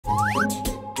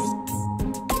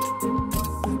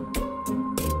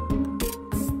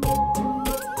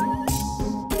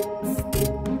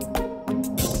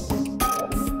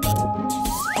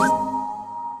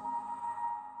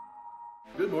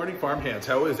farmhands.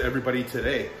 How is everybody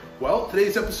today? Well,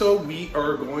 today's episode, we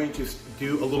are going to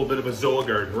do a little bit of a Zoa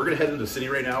Garden. We're gonna head into the city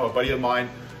right now. A buddy of mine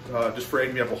just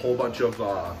framed me up a whole bunch of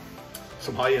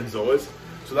some high-end Zoas.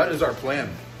 So that is our plan.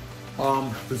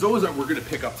 The Zoas that we're gonna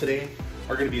pick up today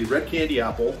are gonna be red candy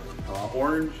apple,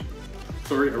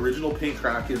 original pink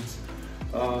krakens,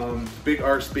 big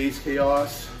R space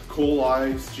chaos, coal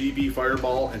eyes, GB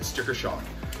fireball, and sticker shock.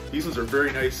 These ones are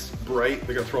very nice, bright.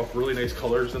 They're gonna throw up really nice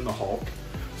colors in the Hulk.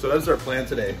 So that's our plan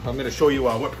today. I'm gonna show you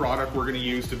what product we're gonna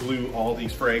use to glue all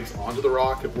these frags onto the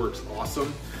rock. It works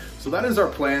awesome. So that is our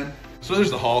plan. So there's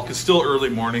the Hulk. It's still early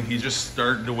morning. He's just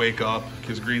starting to wake up.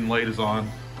 His green light is on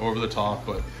over the top,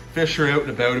 but fish are out and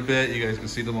about a bit. You guys can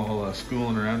see them all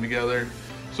schooling around together.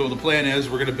 So the plan is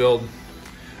we're gonna build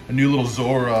a new little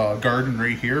Zoa garden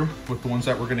right here with the ones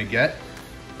that we're gonna get.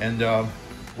 And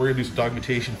we're gonna do some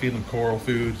documentation, feed them coral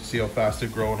food, see how fast they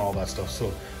grow and all that stuff.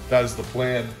 So that is the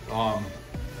plan.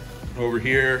 Over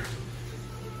here,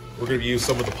 we're gonna use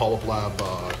some of the Polyp Lab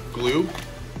glue.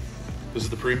 This is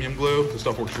the premium glue. This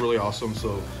stuff works really awesome.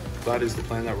 So that is the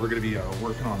plan that we're gonna be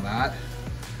working on that.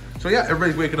 So yeah,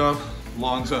 everybody's waking up.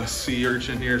 Long's a sea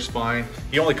urchin here, spine.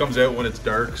 He only comes out when it's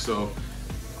dark, so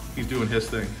he's doing his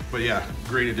thing. But yeah,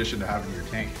 great addition to having in your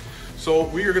tank. So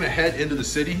we are gonna head into the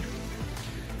city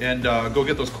and go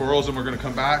get those corals, and we're gonna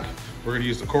come back. We're gonna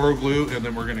use the coral glue, and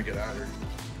then we're gonna get at her.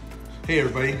 Hey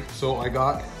everybody, so I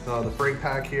got the frag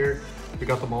pack here. We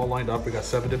got them all lined up. We got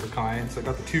 7 different kinds. I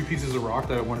got the 2 pieces of rock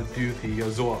that I want to do the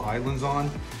Zoa islands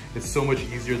on. It's so much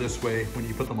easier this way when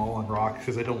you put them all on rock,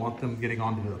 because I don't want them getting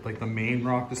onto the main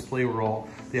rock display where all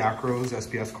the acros,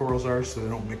 SPS corals are, so they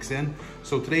don't mix in.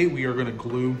 So today we are gonna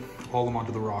glue all of them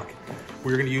onto the rock.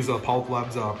 We're gonna use Polyp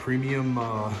Lab's premium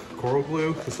coral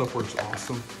glue. This stuff works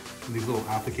awesome. And these little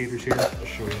applicators here, I'll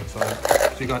show you inside.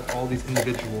 So you got all these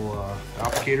individual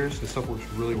applicators. This stuff works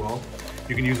really well.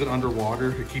 You can use it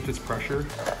underwater. It keeps its pressure,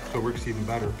 so it works even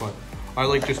better. But I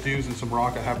like just using some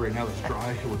rock I have right now that's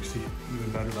dry. It works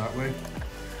even better that way.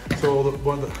 So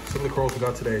some of the corals we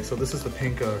got today. So this is the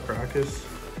pink Crackus.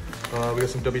 We got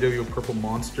some WW purple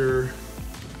monster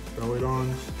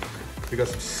belodons. We got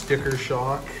some sticker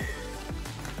shock,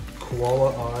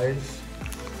 koala eyes,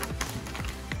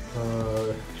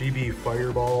 GB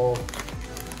fireball,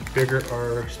 bigger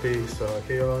R space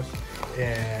chaos,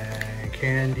 and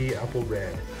candy apple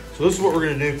red. So this is what we're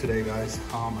gonna do today, guys.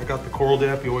 I got the coral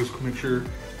dip. You always make sure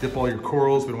dip all your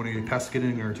corals. We don't want any pests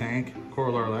getting in your tank.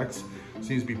 Coral RLX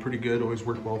seems to be pretty good. Always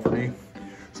worked well for me.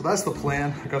 So that's the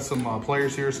plan. I got some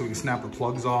pliers here so we can snap the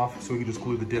plugs off, so we can just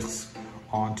glue the discs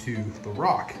onto the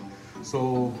rock.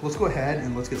 So let's go ahead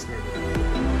and let's get started.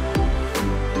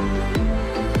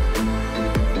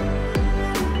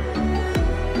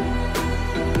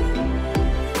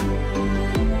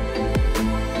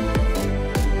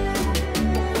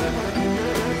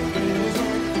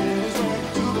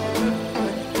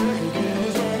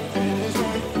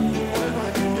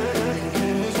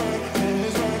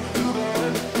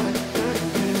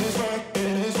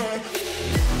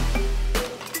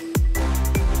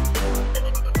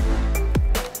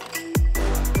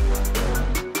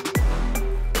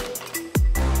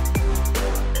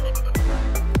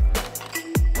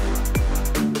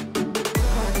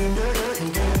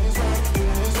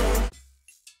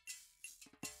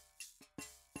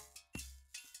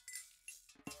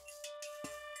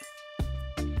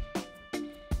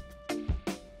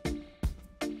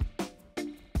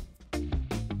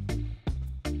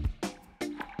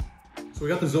 So we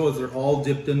got the Zoas, they're all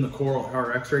dipped in the Coral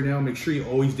RX right now. Make sure you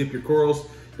always dip your corals.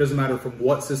 It doesn't matter from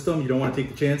what system. You don't want to take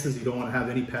the chances. You don't want to have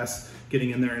any pests getting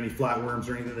in there, any flatworms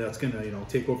or anything that's gonna,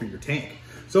 take over your tank.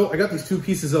 So I got these 2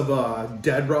 pieces of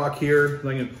dead rock here that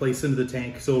I'm gonna place into the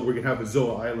tank so we're gonna have the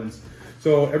Zoa islands.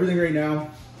 So everything right now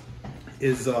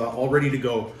is all ready to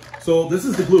go. So this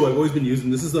is the glue I've always been using.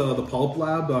 This is the Polyp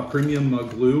Lab premium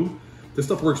glue. This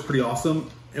stuff works pretty awesome.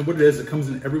 And what it is, it comes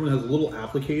in, everyone has a little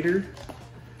applicator.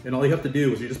 And all you have to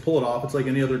do is you just pull it off. It's like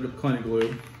any other kind of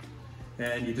glue.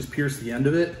 And you just pierce the end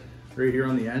of it, right here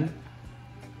on the end.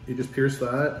 You just pierce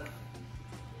that.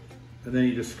 And then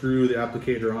you just screw the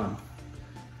applicator on.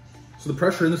 So the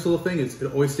pressure in this little thing, it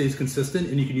always stays consistent,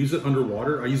 and you can use it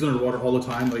underwater. I use it underwater all the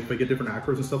time. Like if I get different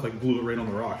acros and stuff, I can glue it right on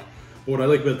the rock. But what I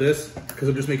like about this, because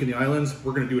I'm just making the islands,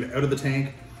 we're gonna do it out of the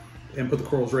tank and put the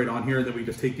corals right on here. And then we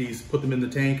just take these, put them in the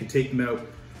tank and take them out.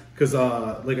 Because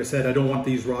like I said, I don't want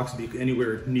these rocks to be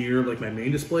anywhere near like my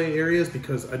main display areas,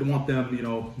 because I don't want them,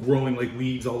 growing like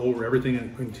weeds all over everything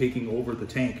and taking over the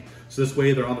tank. So this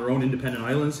way they're on their own independent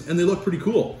islands and they look pretty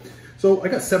cool. So I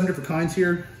got 7 different kinds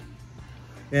here.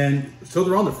 And so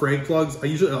they're on the frag plugs. I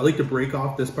like to break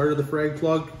off this part of the frag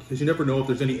plug because you never know if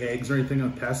there's any eggs or anything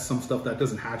on pests, some stuff that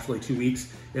doesn't hatch for like 2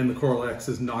 weeks and the Coral X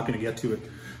is not gonna get to it.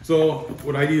 So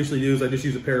what I usually do is I just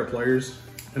use a pair of pliers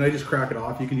and I just crack it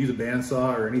off. You can use a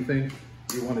bandsaw or anything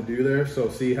you wanna do there. So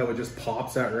see how it just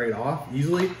pops that right off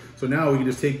easily. So now we can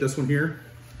just take this one here,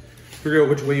 figure out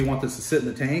which way you want this to sit in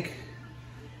the tank,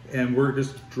 and we're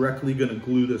just directly gonna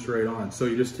glue this right on. So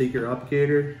you just take your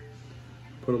applicator,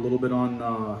 put a little bit on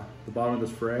the bottom of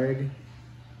this frag.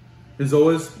 And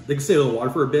zoas, they can stay in the water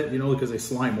for a bit, you know, because they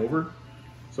slime over.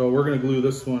 So we're gonna glue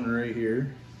this one right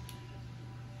here.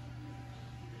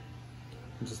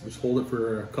 Just hold it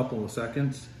for a couple of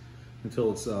seconds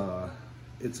until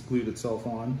it's glued itself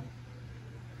on.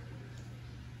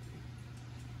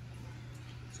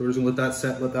 So we're just gonna let that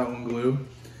set, let that one glue.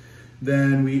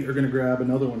 Then we are gonna grab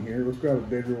another one here. Let's grab a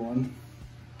bigger one.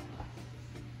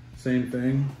 Same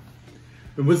thing.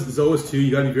 And with zoas too, you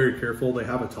gotta be very careful. They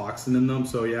have a toxin in them,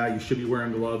 so yeah, you should be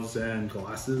wearing gloves and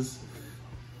glasses.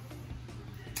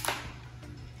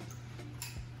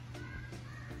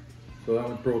 So that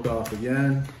one broke off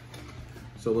again.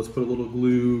 So let's put a little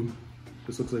glue.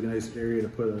 This looks like a nice area to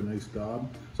put a nice daub.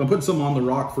 So I'm putting some on the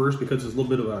rock first because there's a little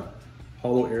bit of a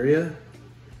hollow area.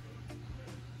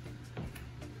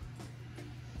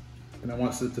 And I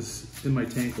want to set this in my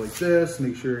tank like this,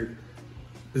 make sure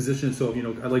position, so you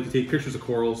know, I like to take pictures of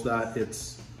corals that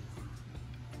it's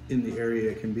in the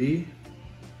area it can be.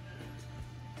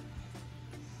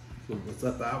 So let's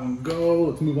let that one go.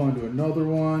 Let's move on to another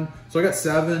one. So I got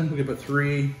 7, we can put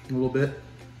 3 a little bit.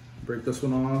 Break this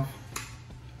one off.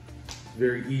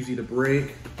 Very easy to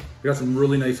break. We got some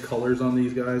really nice colors on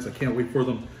these guys. I can't wait for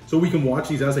them. So we can watch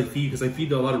these as I feed, because I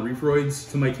feed a lot of reefroids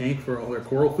to my tank for all their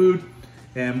coral food.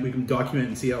 And we can document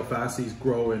and see how fast these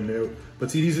grow and out. But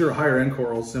see, these are higher end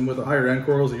corals, and with the higher end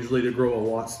corals, usually they grow a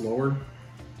lot slower.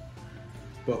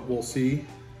 But we'll see.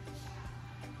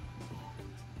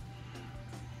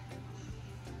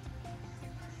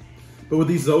 But with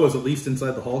these zoas, at least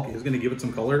inside the hulk, is gonna give it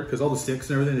some color, because all the sticks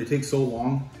and everything, they take so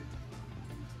long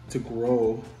to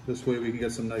grow. This way we can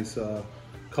get some nice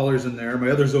colors in there.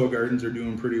 My other Zoa Gardens are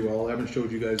doing pretty well. I haven't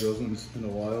showed you guys those ones in a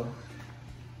while.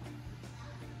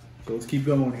 So let's keep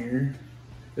going here.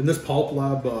 And this Pulp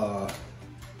Lab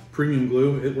premium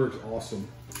glue, it works awesome.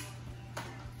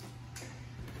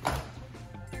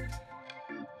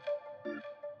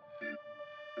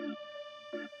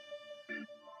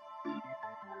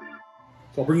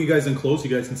 So I'll bring you guys in close so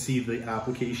you guys can see the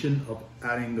application of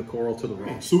adding the coral to the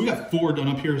rock. Okay, so we got 4 done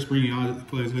up here. Just bring you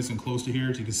guys in close to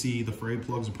here so you can see the frag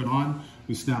plugs are put on.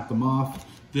 We snapped them off.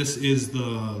 This is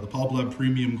the Pulp Lab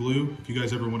Premium Glue. If you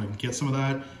guys ever want to get some of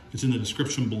that, it's in the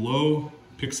description below.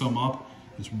 Pick some up.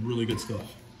 It's really good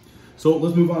stuff. So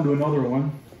let's move on to another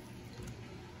one.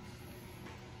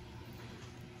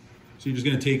 So you're just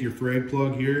going to take your frag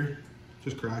plug here,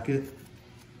 just crack it.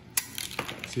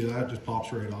 See that? Just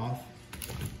pops right off.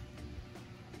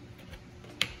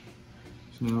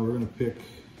 So now we're going to pick,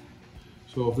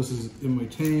 so if this is in my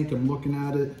tank, I'm looking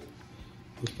at it.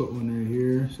 Let's put one right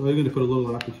here. So I'm going to put a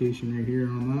little application right here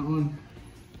on that one.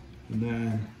 And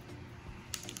then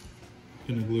I'm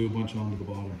going to glue a bunch onto the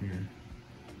bottom here.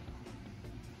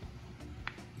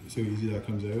 See how easy that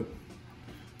comes out?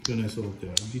 Do a nice little, yeah,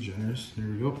 be generous. There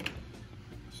we go.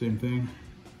 Same thing.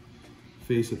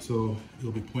 Face it so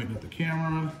it'll be pointing at the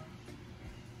camera.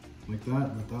 Like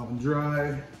that. Let that one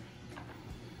dry.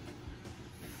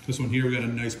 This one here, we got a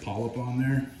nice polyp on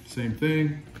there. Same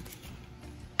thing.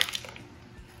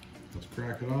 Let's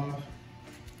crack it off.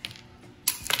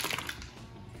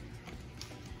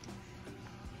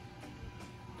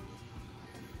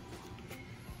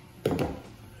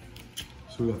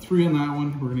 So we got 3 on that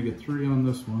one. We're gonna get 3 on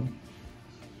this one.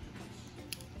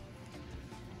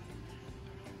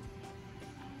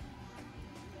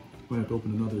 Might have to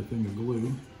open another thing of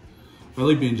glue. I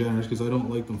like being generous because I don't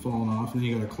like them falling off, and then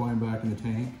you gotta climb back in the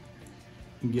tank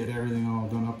and get everything all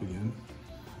done up again.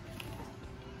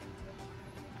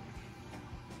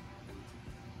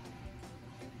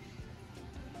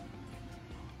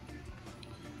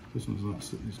 This one's not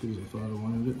sitting as good as I thought I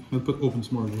wanted it. I'll open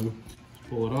some more glue. Just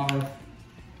pull it off.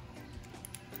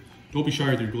 Don't be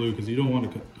shy with your glue because you don't want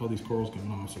to cut all these corals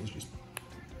coming off. So let's just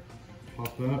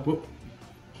pop that. Whoop!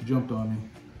 She jumped on me.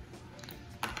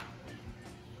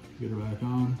 Get her back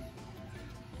on.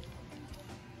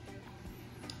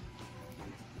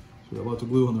 So we got lots of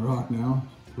glue on the rock now.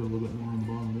 Put a little bit more on the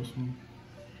bottom of this one.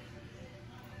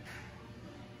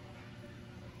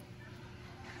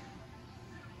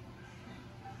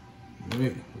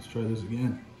 Alright, let's try this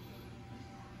again.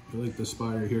 I like this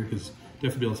spot right here because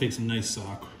definitely be able to take some nice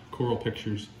coral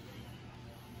pictures.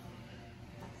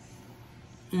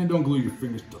 And don't glue your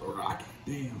fingers to the rock.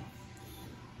 Damn.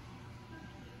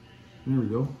 There we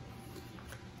go.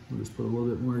 We'll just put a little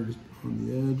bit more just on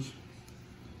the edge.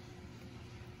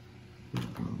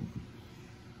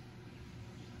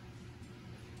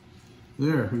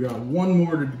 There, we got one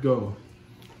more to go.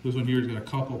 This one here's got a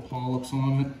couple polyps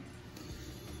on it.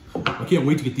 I can't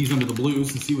wait to get these under the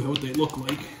blues and see what they look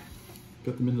like.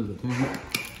 Get them into the tank.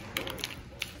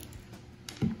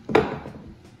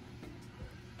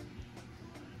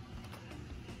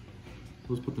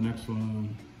 Let's put the next one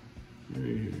on right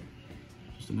here.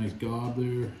 Just a nice gob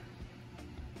there.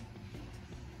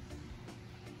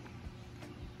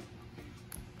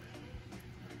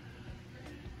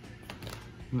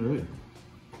 All right.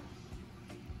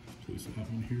 Place that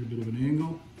one here, a bit of an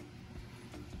angle.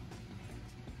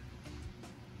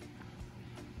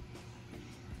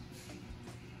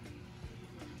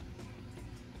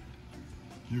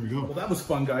 There we go. Well, that was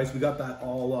fun, guys. We got that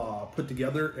all put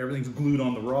together. Everything's glued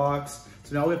on the rocks.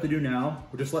 So now all we have to do now,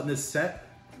 we're just letting this set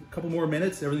a couple more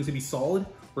minutes. Everything's gonna be solid.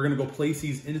 We're gonna go place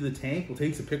these into the tank. We'll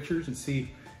take some pictures and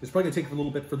see. It's probably gonna take a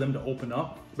little bit for them to open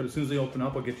up, but as soon as they open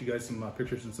up, I'll get you guys some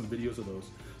pictures and some videos of those.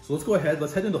 So let's go ahead,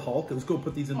 let's head into Hulk, and let's go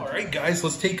put these in. All right, guys,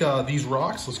 let's take these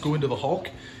rocks, let's go into the Hulk,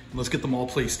 and let's get them all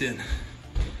placed in.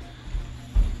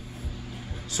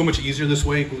 So much easier this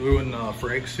way, gluing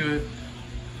frags to it.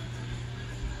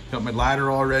 Got my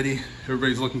ladder already.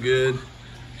 Everybody's looking good.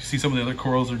 You see some of the other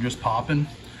corals are just popping.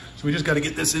 So we just got to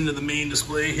get this into the main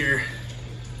display here.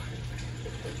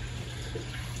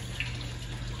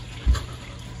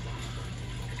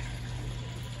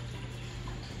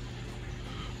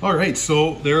 All right,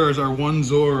 so there is our one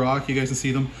Zoa rock. You guys can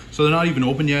see them. So they're not even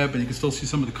open yet, but you can still see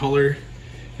some of the color.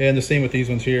 And the same with these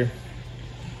ones here.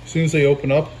 As soon as they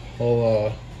open up,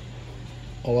 I'll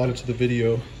add it to the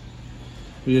video.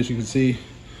 But as you can see,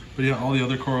 but yeah, all the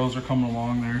other corals are coming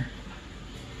along there.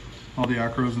 All the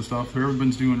acros and stuff.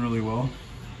 Everyone's doing really well.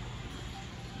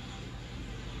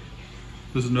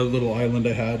 This is another little island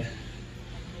I had.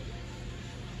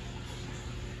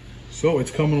 So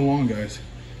it's coming along, guys.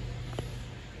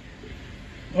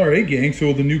 All right, gang,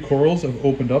 so the new corals have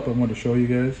opened up. I wanted to show you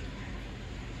guys.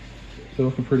 They're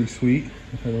looking pretty sweet.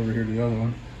 Let's head over here to the other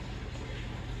one.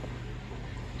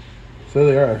 So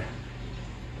they are.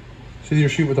 So these are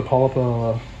shoot with the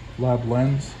Polyp Lab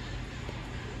lens.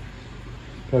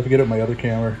 I have to get up my other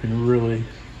camera and really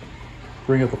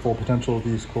bring out the full potential of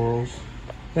these corals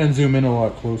and zoom in a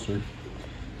lot closer.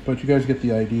 But you guys get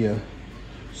the idea.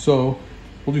 So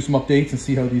we'll do some updates and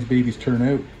see how these babies turn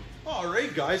out. All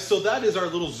right, guys, so that is our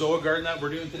little Zoa garden that we're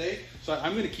doing today. So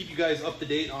I'm gonna keep you guys up to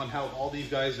date on how all these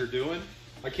guys are doing.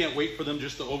 I can't wait for them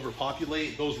just to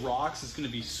overpopulate those rocks. It's gonna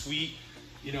be sweet,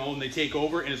 you know, when they take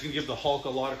over, and it's gonna give the Hulk a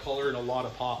lot of color and a lot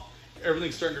of pop.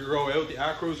 Everything's starting to grow out. The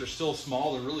acros are still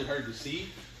small. They're really hard to see.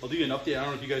 I'll do you an update. I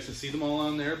don't know if you guys can see them all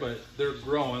on there, but they're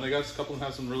growing. They got a couple of them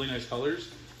have some really nice colors,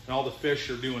 and all the fish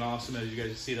are doing awesome, as you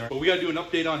guys see there. But we got to do an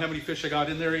update on how many fish I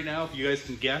got in there right now. If you guys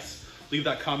can guess, leave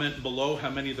that comment below how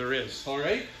many there is. All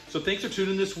right. So thanks for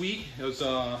tuning in this week. It was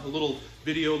a little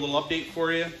video, a little update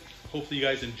for you. Hopefully you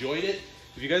guys enjoyed it.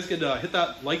 If you guys could hit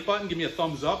that like button, give me a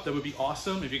thumbs up, that would be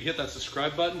awesome. If you could hit that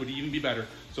subscribe button, would even be better.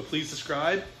 So please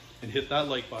subscribe and hit that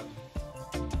like button.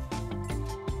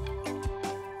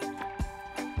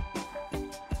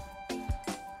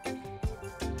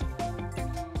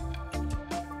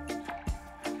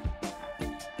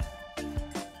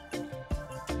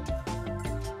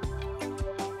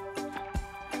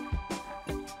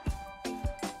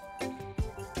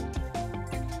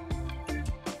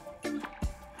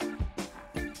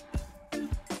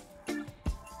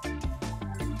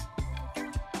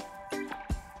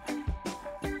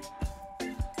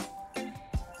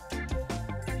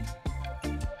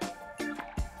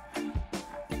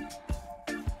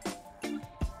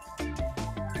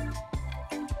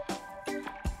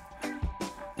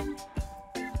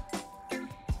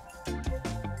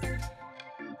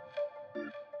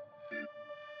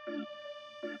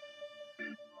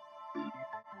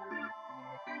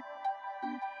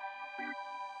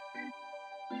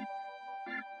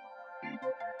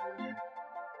 Thank you.